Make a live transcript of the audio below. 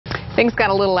Things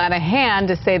got a little out of hand,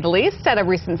 to say the least, at a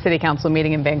recent city council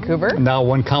meeting in Vancouver. Now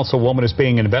one councilwoman is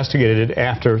being investigated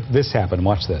after this happened.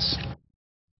 Watch this.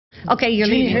 Okay, you're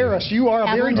Jeanne leaving. Harris, you are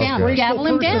a very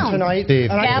disgraceful person tonight.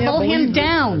 Gavel him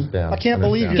down. I can't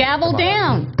believe you. Gavel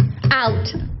down. Out.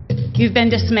 You've been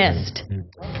dismissed.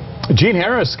 Jeanne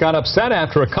Harris got upset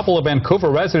after a couple of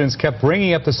Vancouver residents kept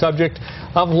bringing up the subject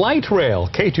of light rail.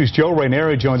 K2's Joe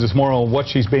Raineri joins us more on what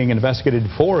she's being investigated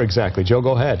for exactly. Joe,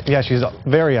 go ahead. Yeah, she's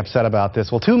very upset about this.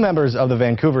 Well, two members of the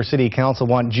Vancouver City Council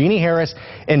want Jeanne Harris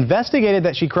investigated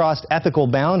that she crossed ethical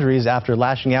boundaries after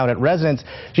lashing out at residents.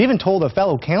 She even told a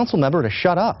fellow council member to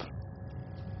shut up.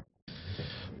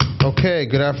 Okay,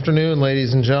 good afternoon,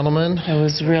 ladies and gentlemen. It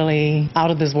was really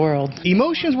out of this world.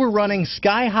 Emotions were running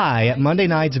sky high at Monday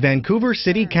night's Vancouver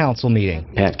City Council meeting.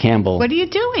 Pat Campbell. What are you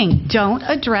doing? Don't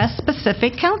address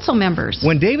specific council members.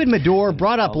 When David Madore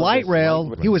brought up light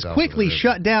rail, he was quickly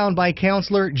shut down by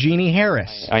Councillor Jeanne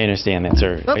Harris. I understand that,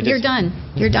 sir. Oh, you're done.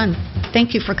 You're done.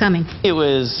 Thank you for coming. It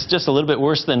was just a little bit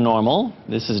worse than normal.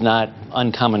 This is not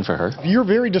uncommon for her. You're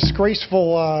very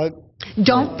disgraceful.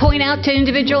 Don't point out to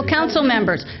individual council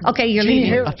members. Okay, you're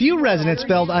leaving. A few residents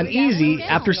felt uneasy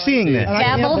after seeing this.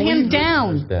 Gavel him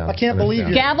down. I can't believe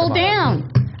you. Gavel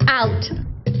down. Out.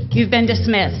 You've been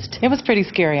dismissed. It was pretty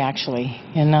scary, actually.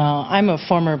 And I'm a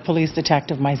former police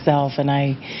detective myself, and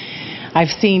I've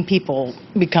seen people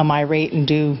become irate and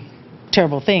do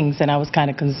terrible things, and I was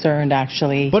kind of concerned,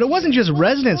 actually. But it wasn't just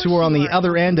residents who were on the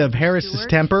other end of Harris's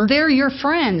temper. They're your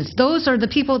friends. Those are the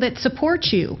people that support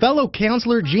you. Fellow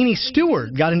Councillor Jeanne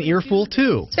Stewart got an earful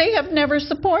too. They have never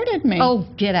supported me. Oh,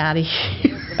 get out of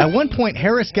here. At one point,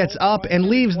 Harris gets up and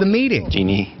leaves the meeting.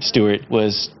 Jeanne Stewart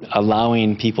was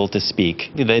allowing people to speak.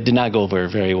 That did not go over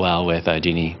very well with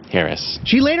Jeanne Harris.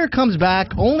 She later comes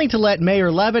back only to let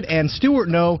Mayor Levitt and Stewart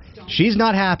know she's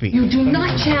not happy. You do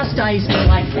not chastise me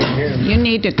like that. You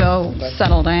need to go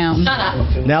settle down. Shut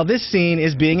up. Now this scene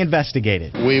is being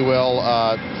investigated. We will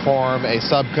form a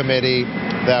subcommittee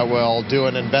that will do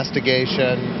an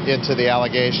investigation into the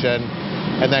allegation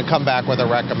and then come back with a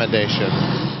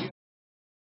recommendation.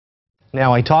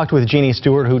 Now, I talked with Jeanne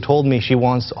Stewart, who told me she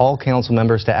wants all council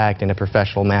members to act in a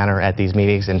professional manner at these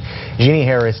meetings. And Jeanne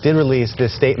Harris did release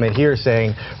this statement here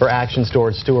saying her actions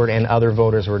towards Stewart and other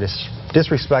voters were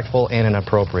disrespectful and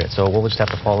inappropriate. So we'll just have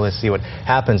to follow this, see what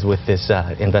happens with this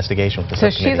investigation. With the So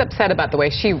she's upset about the way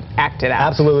she acted out.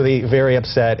 Absolutely very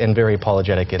upset and very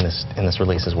apologetic in this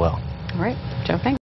release as well. All right, Joe, thanks.